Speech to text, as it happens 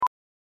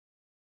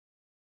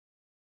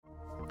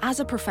As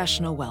a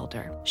professional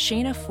welder,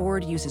 Shayna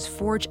Ford uses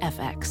Forge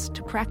FX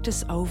to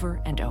practice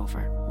over and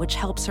over, which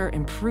helps her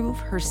improve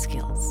her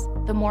skills.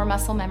 The more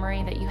muscle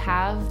memory that you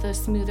have, the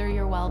smoother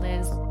your weld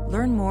is.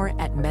 Learn more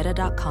at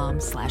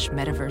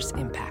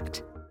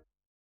meta.com/metaverseimpact.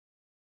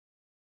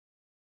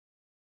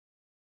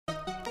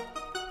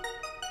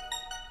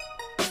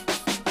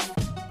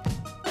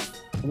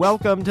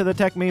 Welcome to the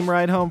Tech Meme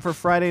Ride Home for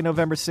Friday,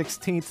 November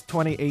 16th,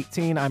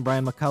 2018. I'm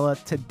Brian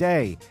McCullough.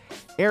 Today,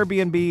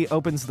 Airbnb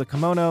opens the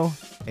kimono,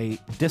 a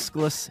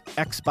diskless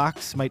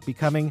Xbox might be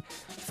coming,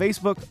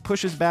 Facebook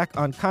pushes back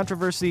on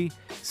controversy,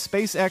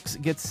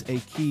 SpaceX gets a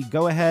key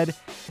go-ahead,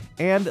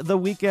 and the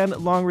weekend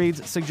long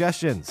reads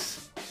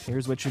suggestions.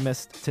 Here's what you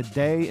missed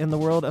today in the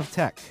world of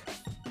tech.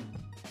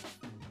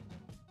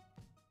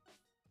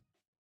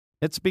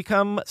 It's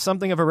become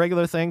something of a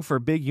regular thing for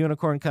big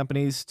unicorn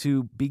companies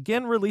to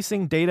begin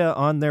releasing data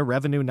on their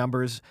revenue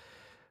numbers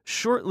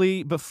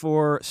shortly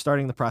before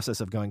starting the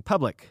process of going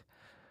public.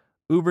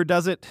 Uber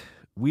does it,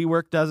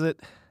 WeWork does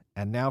it,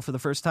 and now for the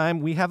first time,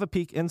 we have a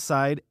peek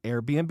inside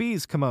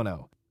Airbnb's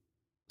kimono.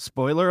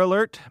 Spoiler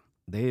alert,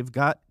 they've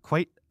got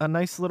quite a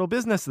nice little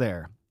business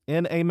there.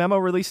 In a memo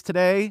released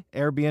today,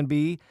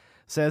 Airbnb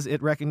says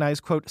it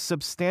recognized, quote,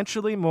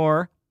 substantially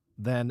more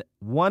than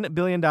 $1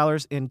 billion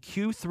in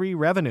Q3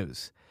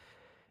 revenues,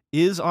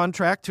 is on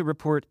track to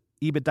report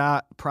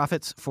EBITDA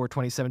profits for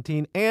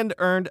 2017, and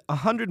earned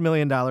 $100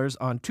 million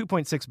on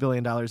 $2.6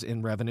 billion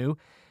in revenue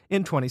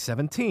in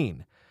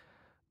 2017.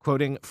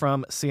 Quoting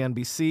from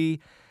CNBC,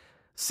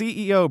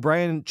 CEO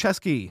Brian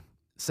Chesky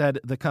said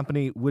the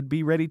company would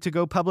be ready to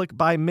go public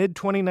by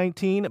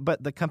mid-2019,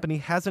 but the company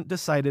hasn't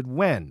decided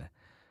when.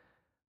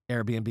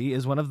 Airbnb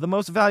is one of the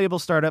most valuable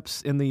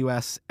startups in the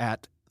U.S.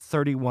 at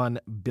 $31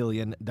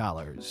 billion.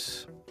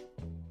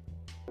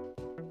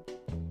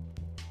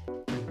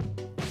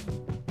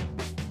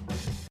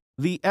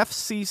 The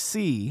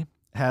FCC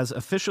has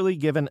officially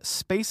given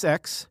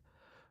SpaceX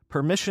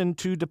permission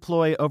to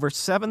deploy over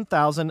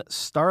 7,000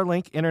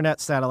 Starlink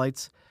internet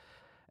satellites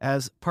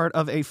as part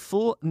of a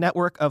full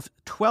network of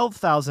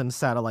 12,000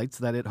 satellites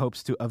that it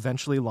hopes to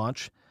eventually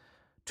launch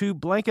to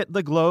blanket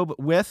the globe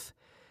with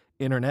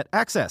internet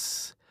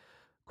access.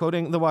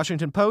 Quoting the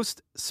Washington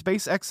Post,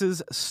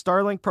 SpaceX's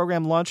Starlink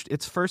program launched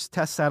its first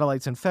test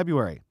satellites in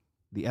February.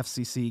 The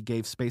FCC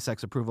gave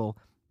SpaceX approval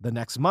the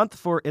next month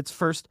for its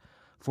first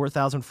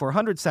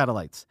 4,400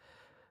 satellites.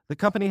 The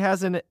company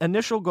has an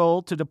initial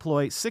goal to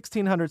deploy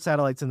 1,600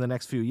 satellites in the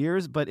next few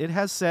years, but it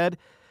has said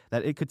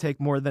that it could take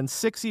more than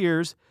 6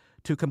 years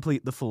to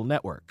complete the full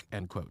network,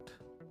 end quote.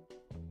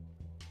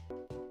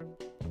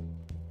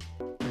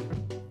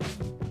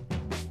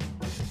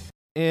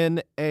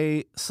 In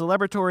a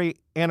celebratory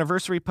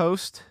anniversary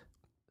post,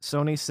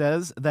 Sony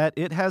says that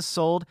it has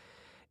sold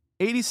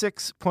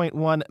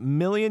 86.1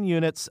 million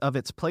units of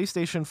its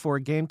PlayStation 4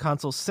 game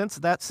console since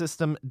that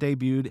system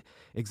debuted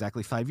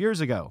exactly 5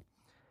 years ago.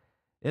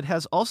 It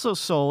has also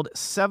sold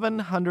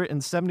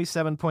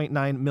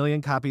 777.9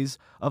 million copies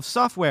of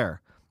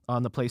software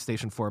on the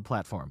PlayStation 4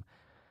 platform.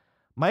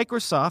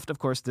 Microsoft, of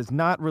course, does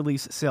not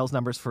release sales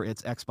numbers for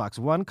its Xbox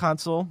One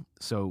console,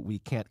 so we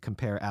can't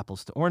compare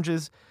apples to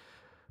oranges.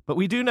 But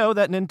we do know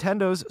that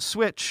Nintendo's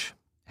Switch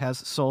has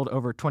sold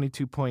over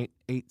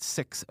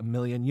 22.86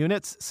 million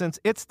units since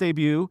its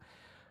debut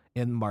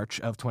in March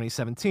of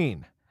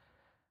 2017.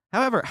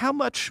 However, how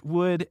much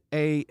would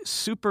a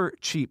super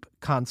cheap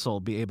console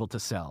be able to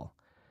sell?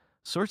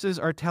 Sources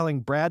are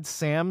telling Brad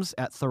Sams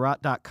at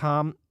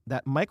Thurrott.com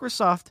that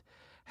Microsoft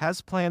has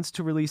plans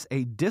to release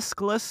a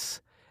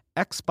diskless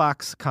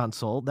Xbox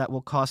console that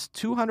will cost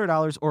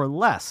 $200 or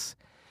less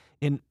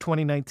in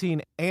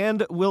 2019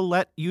 and will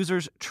let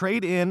users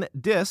trade in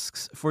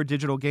discs for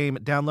digital game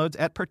downloads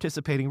at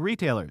participating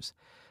retailers.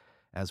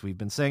 As we've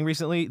been saying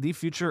recently, the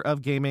future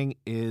of gaming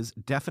is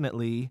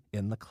definitely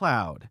in the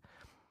cloud.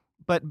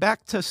 But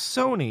back to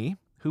Sony,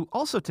 who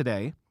also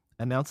today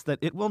announced that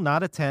it will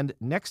not attend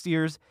next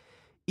year's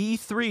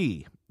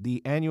E3,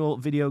 the annual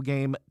video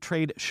game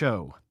trade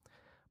show,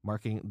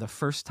 marking the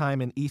first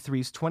time in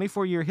E3's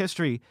 24-year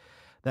history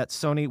that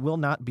Sony will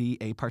not be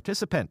a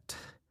participant.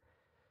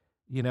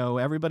 You know,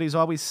 everybody's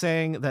always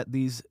saying that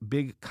these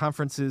big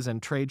conferences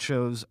and trade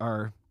shows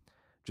are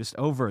just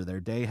over. Their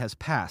day has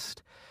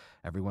passed.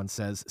 Everyone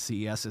says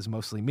CES is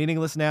mostly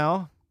meaningless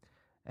now,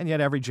 and yet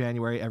every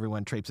January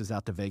everyone traipses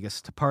out to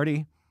Vegas to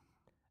party.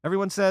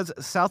 Everyone says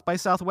South by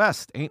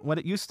Southwest ain't what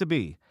it used to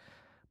be.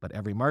 But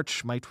every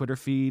March, my Twitter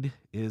feed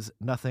is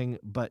nothing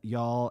but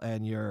y'all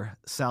and your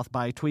South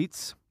by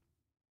tweets.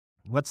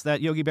 What's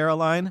that Yogi Berra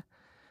line?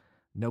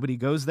 Nobody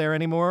goes there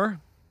anymore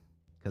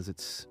because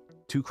it's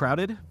too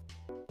crowded.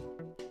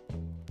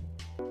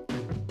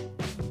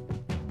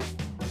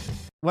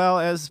 Well,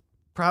 as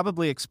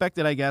probably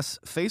expected, I guess,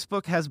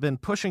 Facebook has been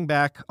pushing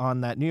back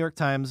on that New York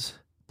Times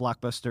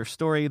blockbuster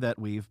story that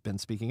we've been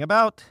speaking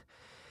about.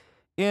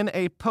 In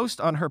a post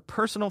on her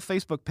personal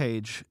Facebook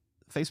page,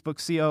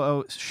 Facebook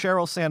COO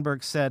Sheryl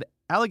Sandberg said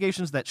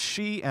allegations that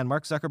she and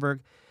Mark Zuckerberg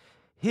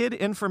hid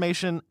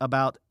information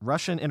about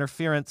Russian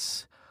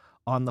interference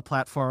on the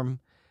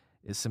platform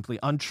is simply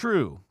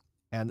untrue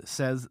and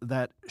says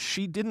that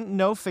she didn't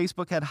know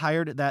Facebook had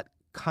hired that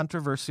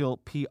controversial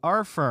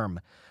PR firm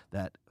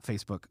that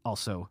Facebook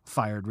also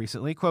fired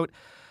recently. Quote,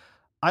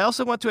 I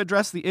also want to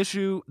address the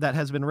issue that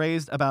has been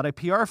raised about a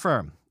PR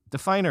firm,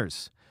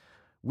 Definers.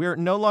 We're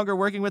no longer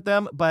working with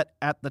them, but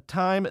at the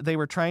time they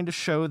were trying to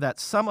show that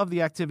some of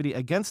the activity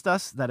against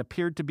us that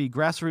appeared to be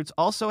grassroots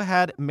also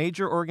had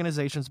major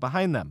organizations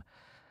behind them.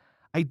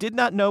 I did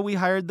not know we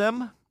hired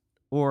them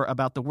or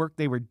about the work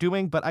they were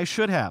doing, but I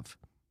should have.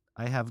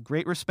 I have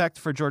great respect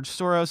for George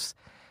Soros,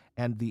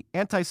 and the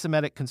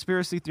anti-Semitic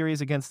conspiracy theories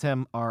against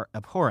him are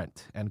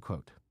abhorrent, end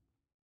quote.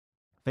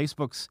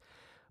 Facebook's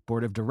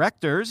board of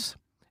directors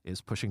is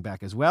pushing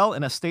back as well.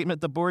 In a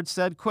statement, the board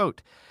said,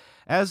 quote,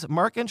 as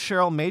Mark and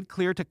Sheryl made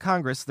clear to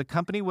Congress, the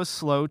company was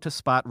slow to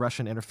spot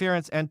Russian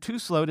interference and too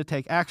slow to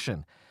take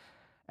action.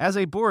 As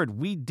a board,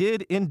 we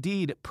did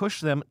indeed push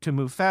them to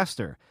move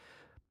faster.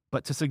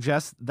 But to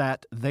suggest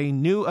that they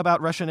knew about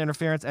Russian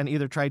interference and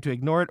either tried to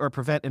ignore it or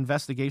prevent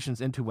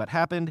investigations into what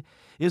happened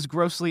is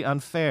grossly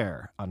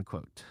unfair,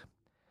 unquote.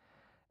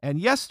 And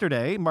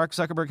yesterday, Mark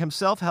Zuckerberg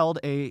himself held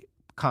a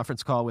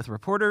conference call with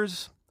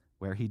reporters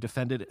where he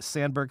defended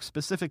Sandberg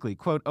specifically.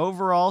 Quote,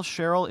 overall,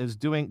 Sheryl is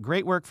doing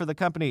great work for the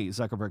company,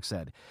 Zuckerberg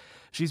said.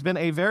 She's been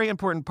a very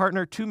important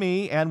partner to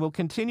me and will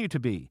continue to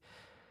be.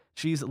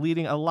 She's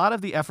leading a lot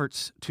of the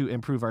efforts to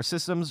improve our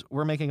systems.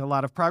 We're making a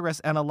lot of progress,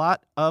 and a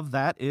lot of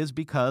that is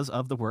because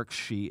of the work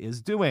she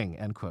is doing,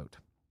 end quote.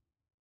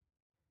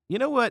 You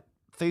know what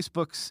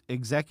Facebook's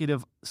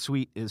executive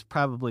suite is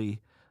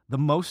probably the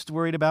most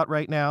worried about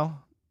right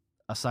now,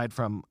 aside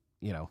from,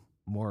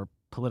 more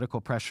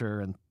political pressure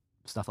and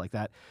stuff like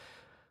that?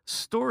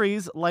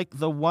 Stories like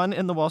the one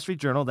in the Wall Street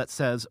Journal that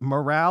says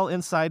morale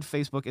inside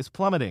Facebook is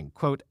plummeting.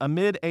 Quote,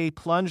 amid a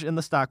plunge in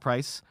the stock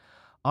price,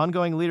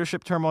 ongoing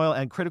leadership turmoil,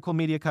 and critical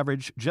media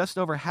coverage, just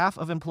over half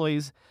of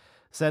employees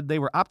said they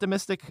were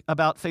optimistic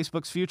about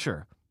Facebook's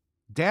future,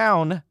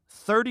 down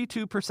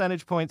 32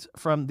 percentage points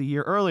from the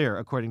year earlier,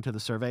 according to the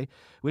survey,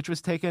 which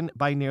was taken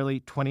by nearly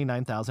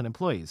 29,000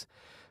 employees.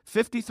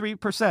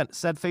 53%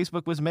 said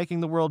Facebook was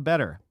making the world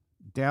better,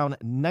 down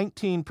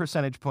 19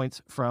 percentage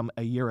points from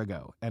a year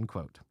ago, end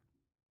quote.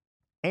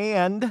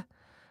 And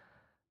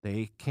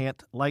they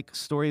can't like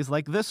stories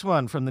like this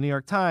one from the New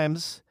York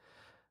Times,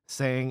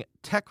 saying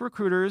tech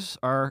recruiters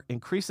are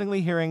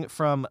increasingly hearing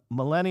from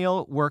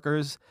millennial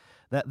workers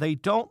that they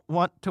don't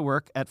want to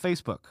work at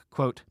Facebook.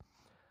 Quote,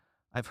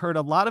 I've heard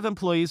a lot of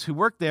employees who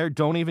work there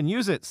don't even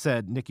use it,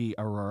 said Nikki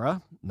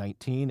Aurora,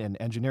 19, an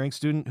engineering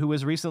student who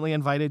was recently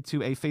invited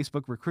to a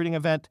Facebook recruiting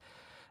event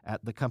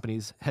at the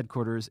company's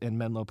headquarters in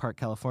Menlo Park,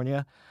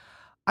 California.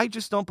 I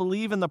just don't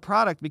believe in the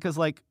product because,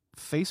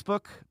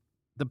 Facebook,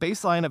 the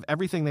baseline of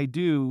everything they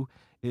do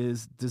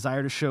is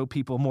desire to show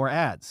people more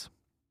ads.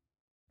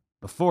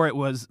 Before it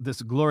was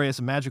this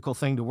glorious, magical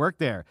thing to work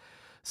there,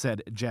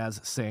 said Jazz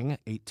Singh,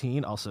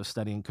 18, also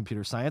studying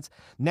computer science.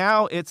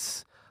 Now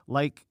it's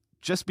like,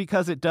 just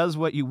because it does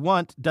what you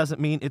want doesn't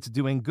mean it's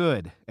doing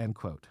good, end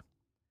quote.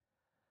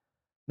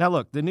 Now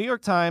look, the New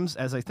York Times,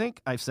 as I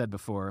think I've said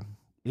before,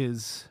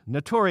 is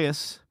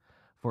notorious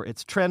for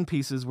its trend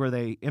pieces where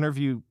they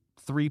interview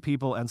 3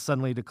 people and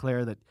suddenly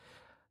declare that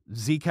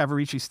Z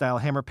Cavaricci-style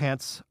hammer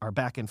pants are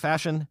back in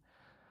fashion.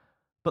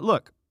 But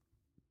look,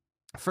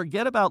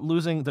 forget about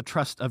losing the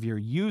trust of your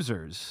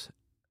users.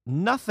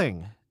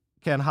 Nothing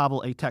can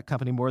hobble a tech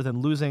company more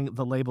than losing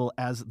the label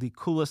as the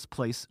coolest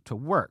place to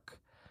work.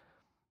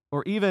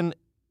 Or even,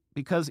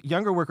 because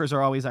younger workers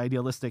are always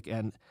idealistic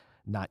and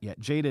not yet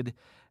jaded,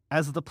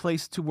 as the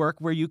place to work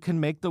where you can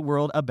make the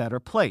world a better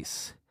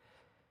place.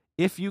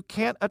 If you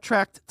can't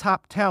attract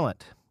top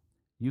talent,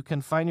 you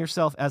can find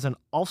yourself as an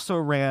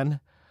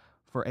also-ran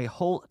for a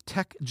whole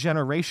tech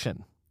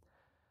generation.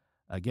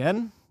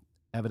 Again,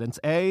 evidence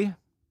A,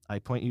 I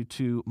point you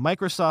to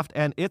Microsoft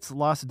and its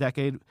lost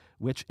decade,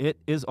 which it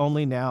is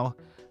only now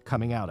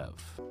coming out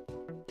of.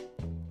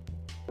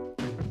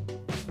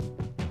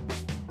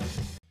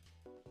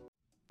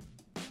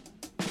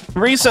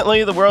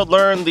 Recently, the world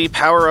learned the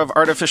power of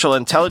artificial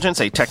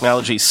intelligence, a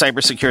technology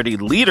cybersecurity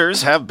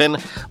leaders have been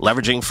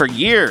leveraging for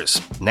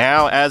years.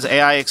 Now, as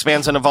AI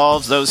expands and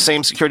evolves, those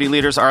same security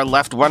leaders are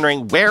left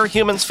wondering where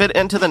humans fit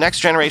into the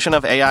next generation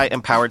of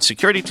AI-empowered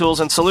security tools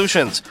and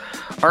solutions.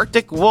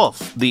 Arctic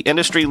Wolf, the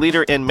industry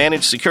leader in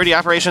managed security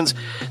operations,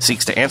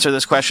 seeks to answer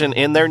this question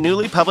in their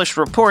newly published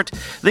report,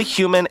 The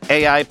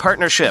Human-AI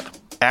Partnership.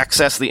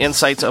 Access the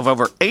insights of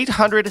over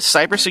 800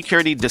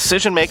 cybersecurity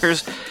decision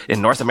makers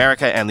in North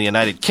America and the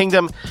United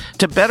Kingdom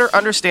to better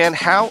understand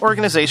how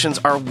organizations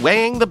are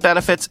weighing the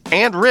benefits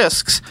and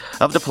risks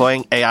of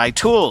deploying AI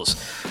tools.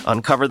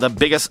 Uncover the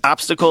biggest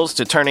obstacles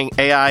to turning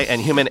AI and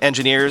human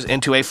engineers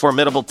into a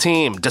formidable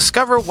team.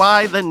 Discover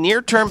why the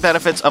near-term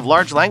benefits of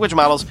large language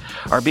models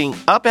are being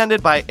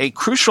upended by a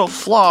crucial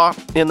flaw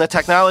in the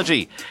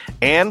technology.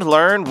 And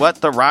learn what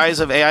the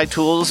rise of AI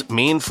tools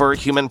mean for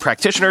human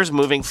practitioners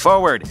moving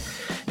forward.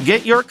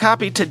 Get your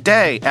copy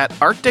today at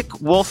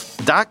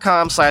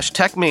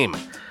arcticwolf.com/techmeme.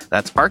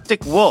 That's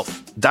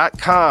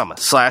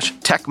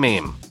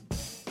arcticwolf.com/techmeme.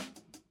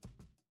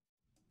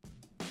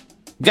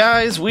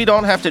 Guys, we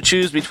don't have to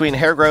choose between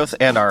hair growth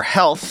and our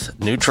health.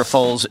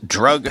 Nutrafol's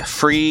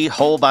drug-free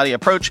whole-body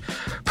approach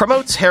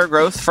promotes hair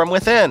growth from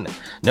within.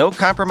 No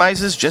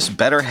compromises, just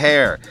better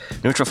hair.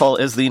 Nutrafol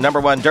is the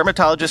 #1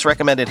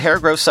 dermatologist-recommended hair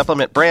growth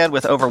supplement brand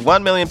with over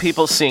 1 million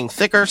people seeing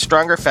thicker,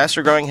 stronger,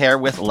 faster-growing hair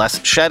with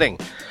less shedding.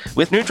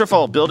 With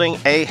Nutrafol, building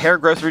a hair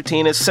growth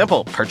routine is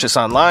simple. Purchase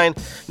online,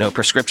 no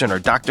prescription or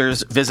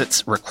doctor's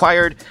visits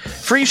required.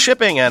 Free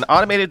shipping and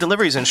automated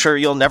deliveries ensure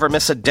you'll never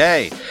miss a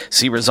day.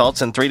 See results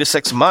in 3 to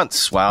 6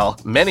 months. While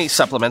many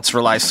supplements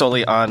rely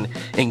solely on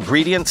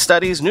ingredient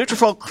studies,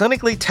 Nutrafol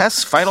clinically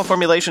tests final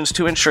formulations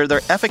to ensure their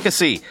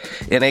efficacy.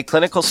 In a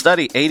clinical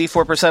study,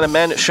 84% of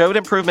men showed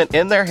improvement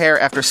in their hair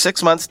after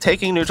 6 months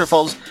taking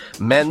Nutrafol's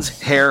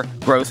men's hair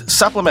growth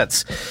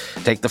supplements.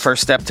 Take the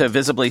first step to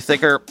visibly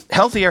thicker,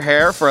 healthier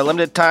hair. For a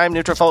limited time,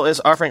 Nutrafol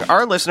is offering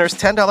our listeners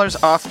 $10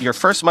 off your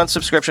first month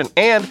subscription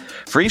and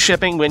free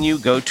shipping when you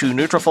go to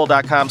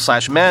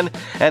Nutrafol.com/men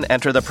and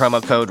enter the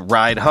promo code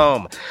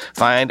RIDEHOME.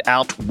 Find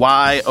out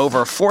why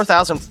over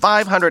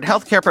 4,500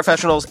 healthcare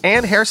professionals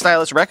and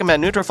hairstylists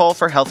recommend Nutrafol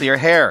for healthier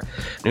hair.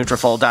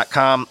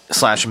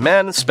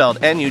 Nutrafol.com/men, spelled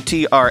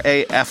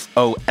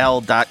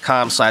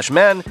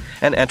Nutrafol.com/men,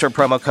 and enter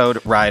promo code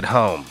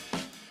RIDEHOME.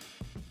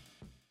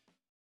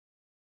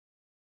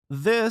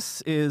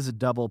 This is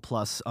Double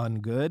Plus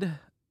Ungood.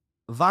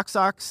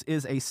 Voxox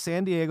is a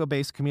San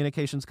Diego-based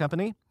communications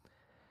company.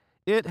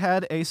 It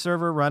had a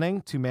server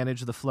running to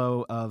manage the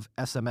flow of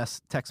SMS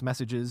text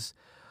messages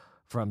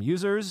from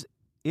users.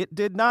 It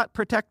did not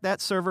protect that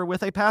server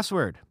with a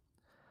password.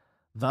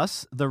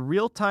 Thus, the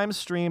real-time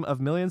stream of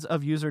millions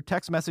of user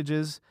text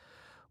messages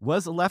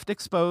was left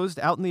exposed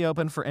out in the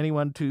open for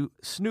anyone to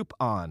snoop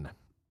on.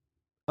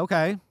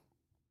 Okay,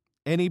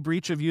 any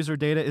breach of user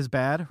data is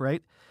bad,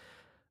 right?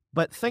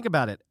 But think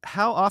about it.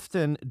 How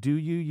often do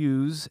you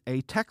use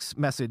a text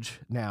message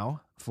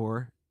now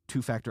for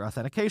two-factor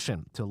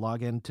authentication, to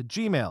log into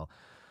Gmail,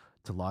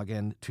 to log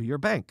in to your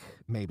bank,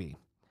 maybe?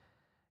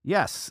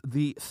 Yes,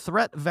 the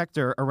threat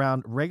vector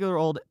around regular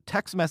old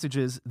text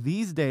messages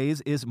these days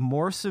is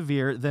more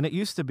severe than it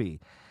used to be.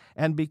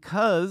 And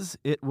because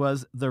it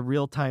was the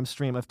real-time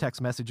stream of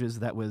text messages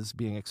that was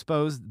being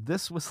exposed,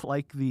 this was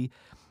like the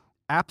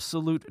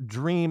absolute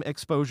dream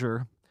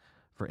exposure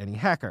for any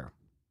hacker.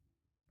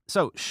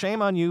 So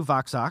shame on you,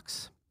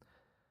 Voxox.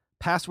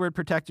 Password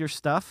protect your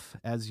stuff.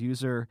 As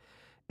user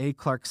A.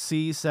 Clark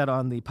C. said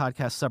on the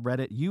podcast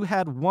subreddit, you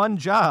had one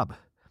job.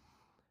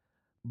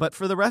 But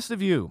for the rest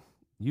of you,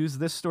 use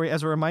this story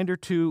as a reminder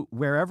to,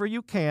 wherever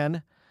you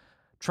can,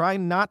 try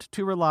not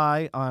to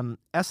rely on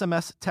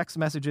SMS text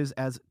messages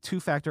as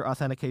two-factor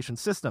authentication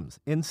systems.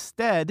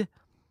 Instead,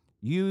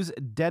 use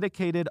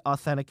dedicated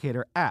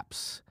authenticator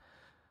apps.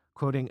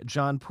 Quoting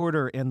John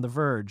Porter in The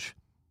Verge,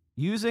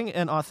 using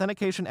an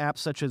authentication app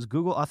such as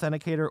Google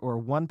Authenticator or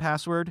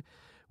 1Password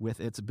with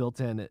its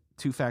built-in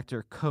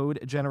two-factor code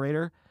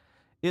generator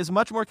is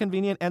much more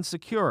convenient and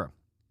secure.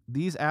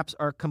 These apps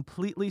are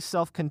completely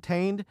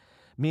self-contained,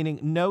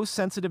 meaning no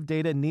sensitive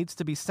data needs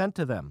to be sent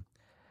to them.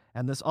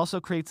 And this also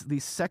creates the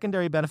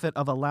secondary benefit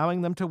of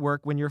allowing them to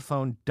work when your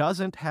phone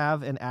doesn't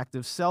have an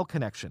active cell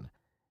connection.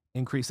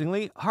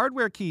 Increasingly,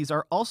 hardware keys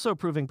are also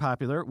proving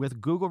popular,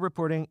 with Google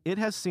reporting it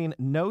has seen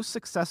no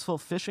successful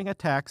phishing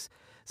attacks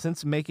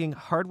since making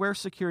hardware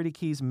security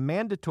keys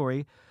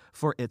mandatory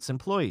for its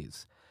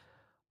employees.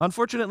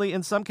 Unfortunately,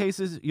 in some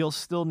cases, you'll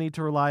still need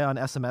to rely on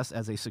SMS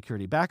as a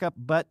security backup,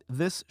 but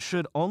this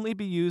should only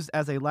be used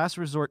as a last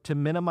resort to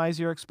minimize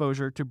your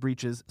exposure to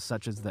breaches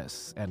such as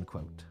this, end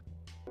quote.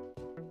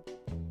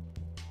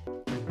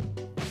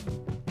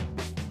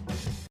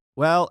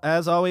 Well,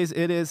 as always,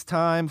 it is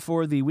time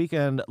for the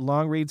weekend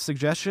long read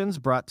suggestions,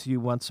 brought to you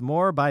once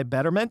more by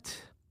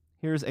Betterment.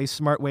 Here's a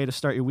smart way to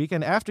start your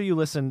weekend after you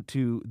listen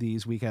to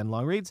these weekend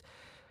long reads.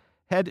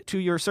 Head to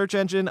your search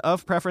engine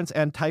of preference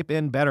and type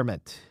in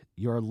Betterment.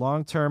 Your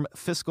long-term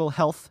fiscal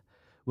health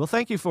will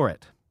thank you for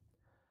it.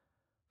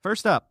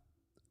 First up,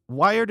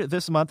 Wired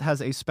this month has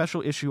a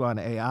special issue on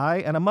AI,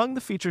 and among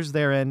the features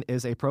therein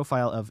is a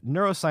profile of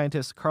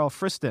neuroscientist Carl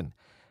Friston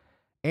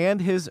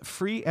and his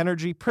free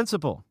energy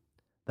principle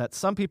that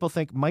some people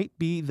think might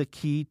be the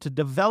key to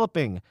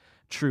developing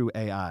true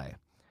AI.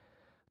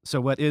 So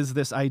what is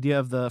this idea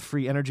of the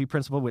free energy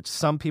principle, which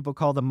some people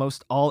call the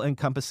most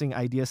all-encompassing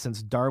idea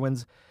since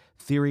Darwin's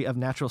theory of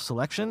natural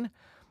selection?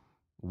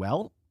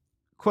 Well,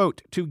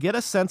 quote, to get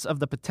a sense of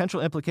the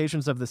potential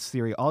implications of this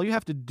theory, all you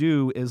have to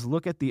do is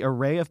look at the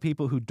array of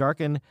people who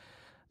darken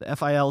the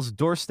FIL's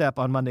doorstep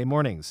on Monday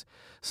mornings.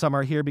 Some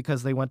are here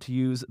because they want to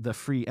use the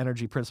free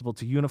energy principle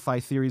to unify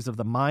theories of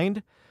the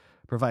mind,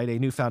 provide a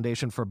new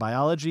foundation for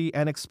biology,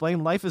 and explain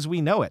life as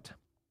we know it.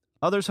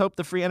 Others hope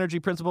the free energy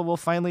principle will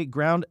finally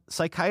ground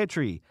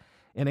psychiatry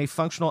in a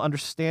functional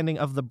understanding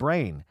of the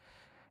brain.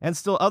 And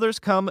still others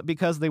come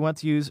because they want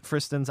to use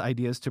Friston's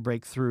ideas to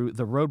break through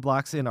the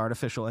roadblocks in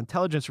artificial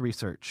intelligence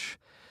research.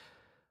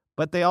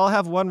 But they all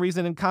have one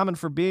reason in common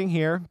for being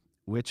here,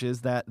 which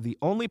is that the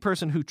only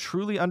person who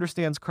truly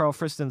understands Carl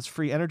Friston's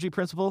free energy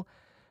principle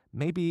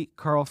may be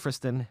Carl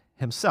Friston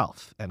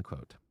himself, end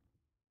quote.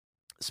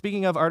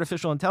 speaking of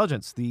artificial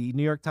intelligence, the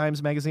New York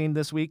Times Magazine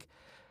this week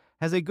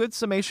has a good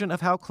summation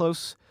of how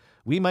close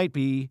we might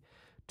be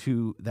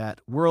to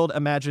that world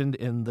imagined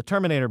in the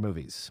Terminator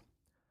movies.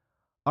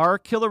 Are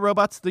killer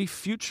robots the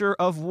future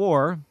of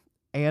war,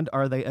 and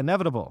are they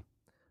inevitable?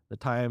 The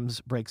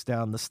Times breaks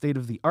down the state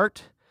of the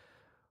art,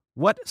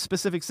 what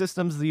specific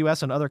systems the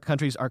U.S. and other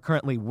countries are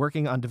currently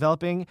working on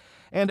developing,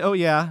 and, oh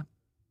yeah,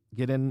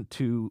 get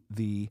into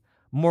the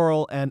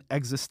moral and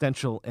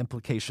existential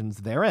implications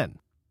therein.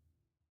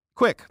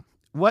 Quick,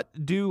 what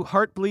do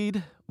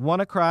Heartbleed,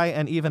 WannaCry,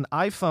 and even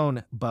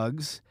iPhone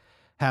bugs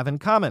have in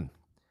common?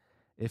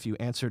 If you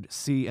answered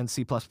C and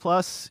C++,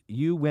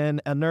 you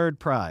win a nerd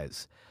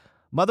prize.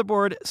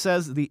 Motherboard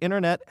says the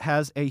internet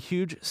has a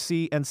huge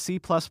C and C++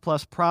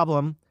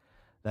 problem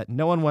that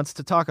no one wants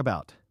to talk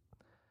about.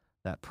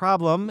 That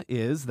problem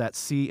is that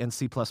C and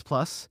C++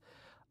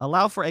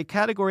 allow for a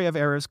category of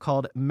errors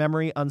called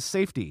memory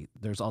unsafety.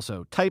 There's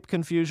also type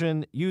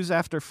confusion, use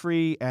after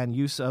free, and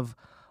use of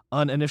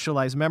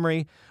uninitialized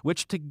memory,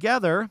 which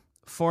together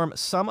form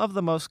some of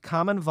the most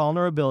common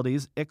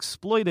vulnerabilities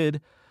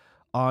exploited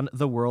on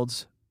the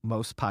world's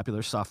most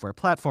popular software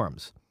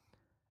platforms.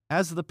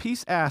 As the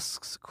piece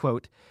asks,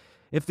 quote,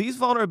 if these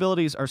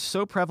vulnerabilities are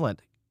so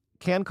prevalent,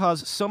 can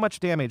cause so much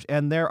damage,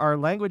 and there are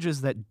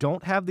languages that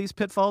don't have these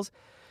pitfalls,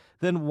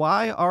 then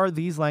why are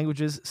these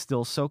languages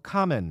still so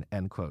common,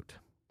 end quote.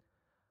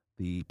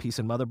 The piece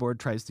in Motherboard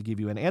tries to give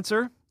you an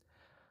answer.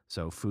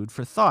 So food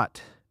for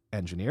thought,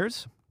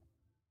 engineers.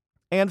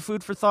 And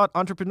food for thought,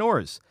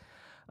 entrepreneurs.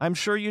 I'm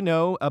sure you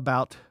know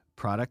about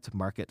product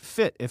market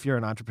fit. If you're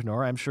an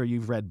entrepreneur, I'm sure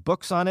you've read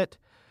books on it,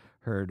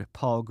 heard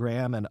Paul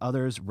Graham and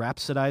others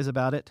rhapsodize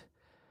about it.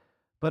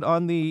 But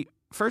on the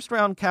First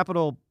Round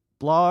Capital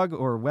blog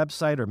or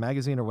website or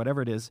magazine or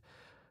whatever it is,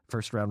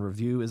 First Round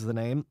Review is the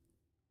name,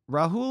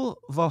 Rahul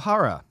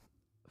Vohra,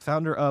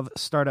 founder of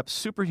startup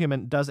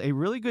Superhuman, does a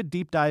really good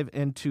deep dive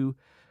into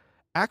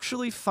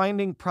actually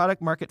finding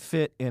product market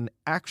fit in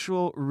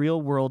actual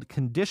real-world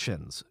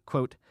conditions.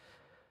 Quote,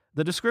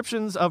 the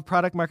descriptions of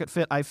product market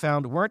fit I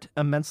found weren't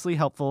immensely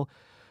helpful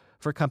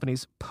for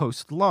companies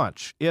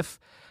post-launch. If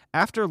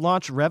after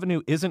launch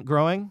revenue isn't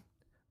growing,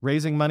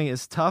 raising money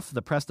is tough,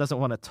 the press doesn't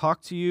want to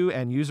talk to you,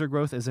 and user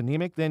growth is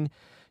anemic, then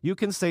you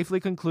can safely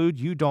conclude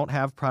you don't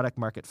have product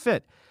market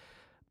fit.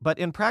 But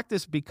in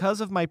practice,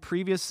 because of my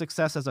previous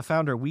success as a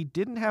founder, we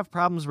didn't have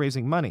problems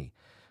raising money.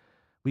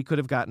 We could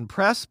have gotten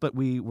press, but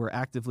we were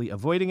actively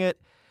avoiding it.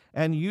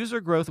 And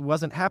user growth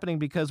wasn't happening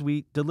because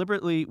we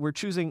deliberately were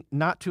choosing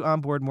not to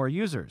onboard more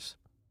users.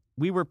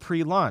 We were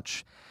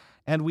pre-launch,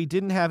 and we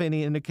didn't have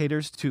any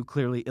indicators to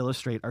clearly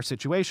illustrate our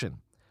situation.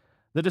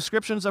 The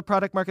descriptions of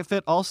product market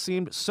fit all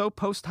seemed so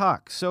post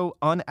hoc, so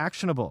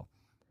unactionable.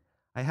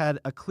 I had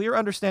a clear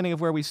understanding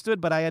of where we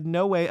stood, but I had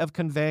no way of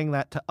conveying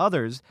that to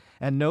others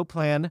and no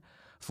plan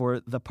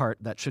for the part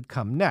that should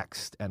come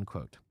next, end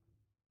quote.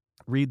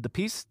 Read the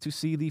piece to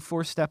see the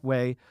four-step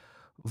way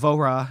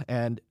Vohra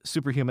and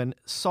Superhuman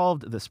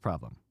solved this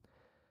problem.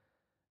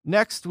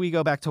 Next, we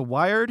go back to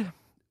Wired.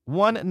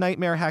 One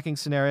nightmare hacking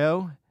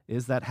scenario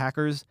is that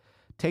hackers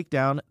take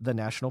down the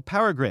national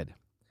power grid.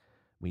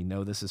 We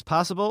know this is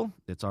possible.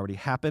 It's already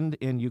happened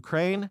in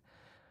Ukraine.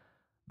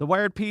 The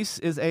Wired piece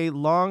is a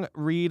long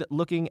read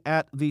looking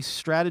at the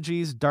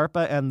strategies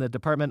DARPA and the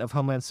Department of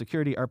Homeland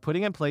Security are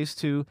putting in place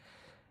to,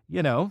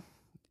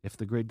 if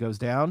the grid goes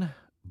down,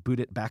 boot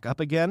it back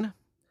up again.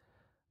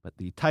 But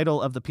the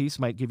title of the piece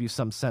might give you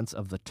some sense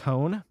of the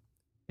tone.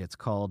 It's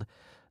called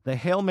The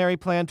Hail Mary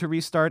Plan to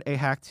Restart a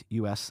Hacked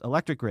U.S.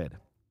 Electric Grid.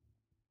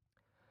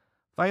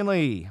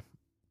 Finally,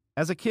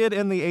 as a kid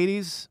in the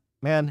 80s,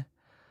 man,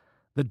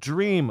 the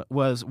dream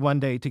was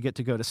one day to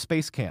go to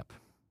space camp.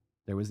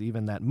 There was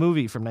even that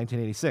movie from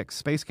 1986,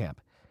 Space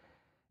Camp.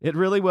 It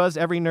really was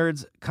every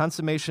nerd's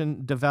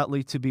consummation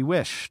devoutly to be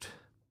wished.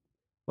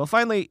 Well,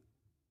 finally,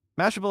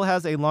 Mashable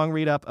has a long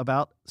read-up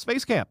about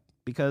Space Camp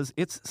because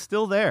it's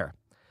still there,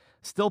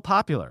 still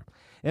popular.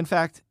 In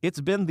fact,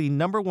 it's been the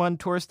 #1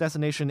 tourist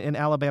destination in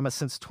Alabama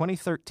since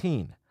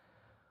 2013.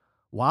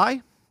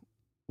 Why?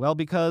 Well,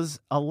 because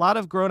a lot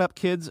of grown-up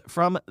kids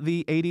from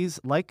the 80s,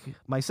 like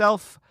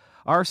myself,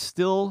 are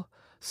still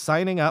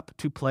signing up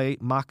to play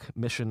mock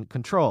mission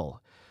control.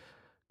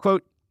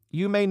 Quote,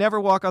 you may never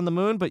walk on the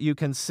moon, but you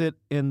can sit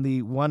in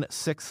the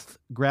 1/6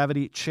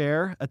 gravity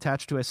chair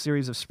attached to a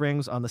series of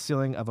springs on the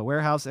ceiling of a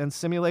warehouse and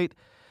simulate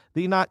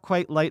the not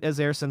quite light as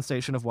air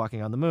sensation of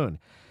walking on the moon.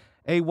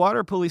 A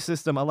water pulley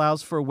system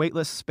allows for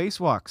weightless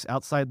spacewalks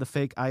outside the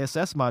fake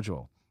ISS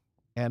module.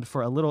 And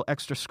for a little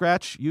extra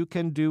scratch, you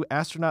can do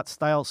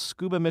astronaut-style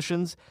scuba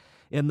missions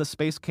in the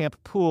Space Camp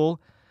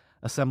pool,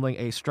 assembling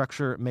a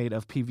structure made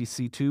of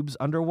PVC tubes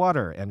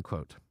underwater, end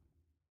quote.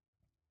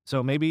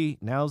 So maybe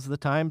now's the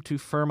time to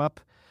firm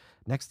up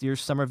next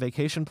year's summer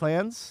vacation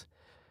plans.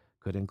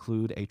 Could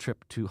include a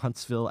trip to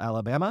Huntsville,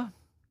 Alabama.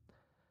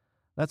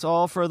 That's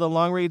all for the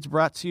long reads,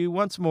 brought to you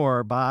once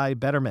more by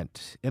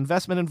Betterment.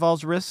 Investment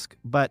involves risk,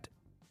 but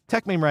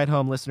TechMeme Ride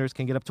Home listeners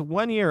can get up to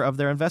 1 year of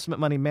their investment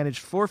money managed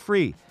for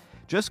free.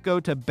 Just go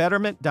to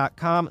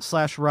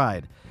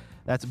betterment.com/ride.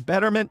 That's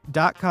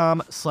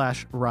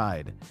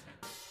betterment.com/ride.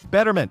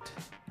 Betterment.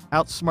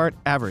 Outsmart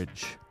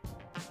average.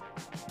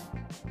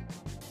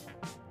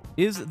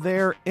 Is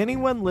there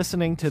anyone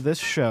listening to this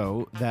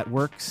show that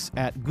works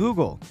at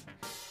Google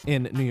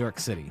in New York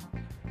City?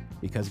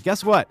 Because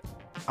guess what?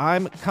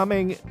 I'm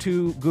coming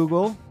to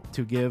Google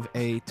to give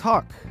a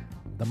talk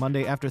the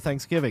Monday after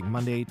Thanksgiving,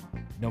 Monday,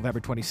 November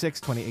 26,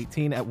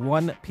 2018 at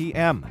 1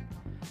 p.m.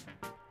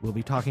 We'll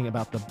be talking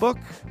about the book,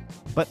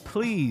 but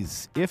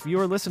please, if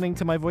you're listening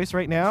to my voice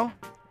right now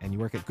and you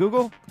work at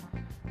Google,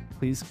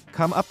 please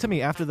come up to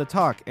me after the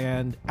talk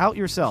and out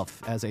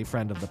yourself as a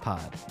friend of the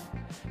pod.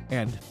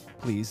 And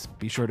please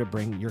be sure to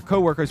bring your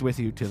coworkers with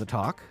you to the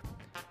talk.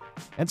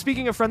 And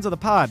speaking of friends of the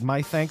pod,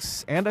 my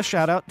thanks and a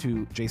shout out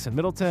to Jason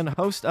Middleton,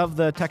 host of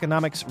the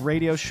Techonomics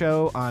radio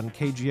show on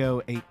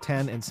KGO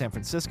 810 in San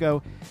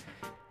Francisco.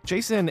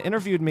 Jason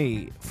interviewed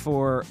me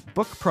for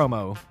book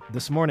promo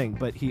this morning,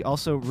 but he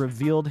also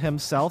revealed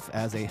himself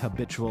as a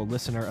habitual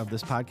listener of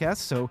this podcast.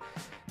 So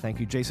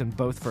thank you, Jason,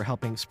 both for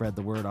helping spread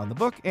the word on the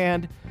book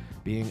and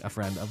being a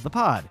friend of the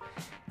pod.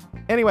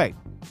 Anyway,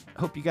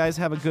 hope you guys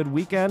have a good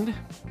weekend.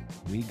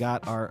 We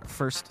got our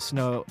first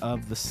snow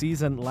of the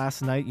season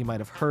last night. You might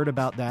have heard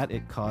about that.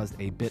 It caused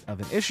a bit of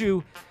an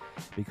issue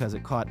because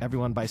it caught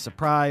everyone by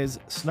surprise,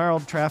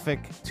 snarled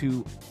traffic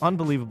to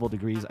unbelievable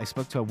degrees. I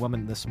spoke to a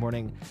woman this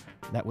morning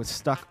that was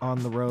stuck on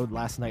the road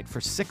last night for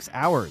 6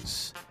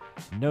 hours.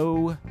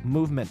 No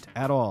movement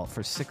at all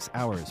for 6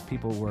 hours.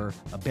 People were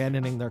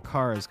abandoning their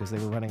cars because they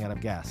were running out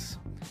of gas.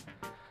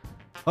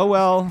 Oh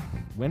well,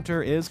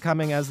 winter is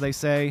coming, as they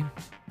say.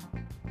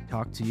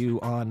 Talk to you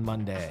on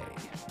Monday.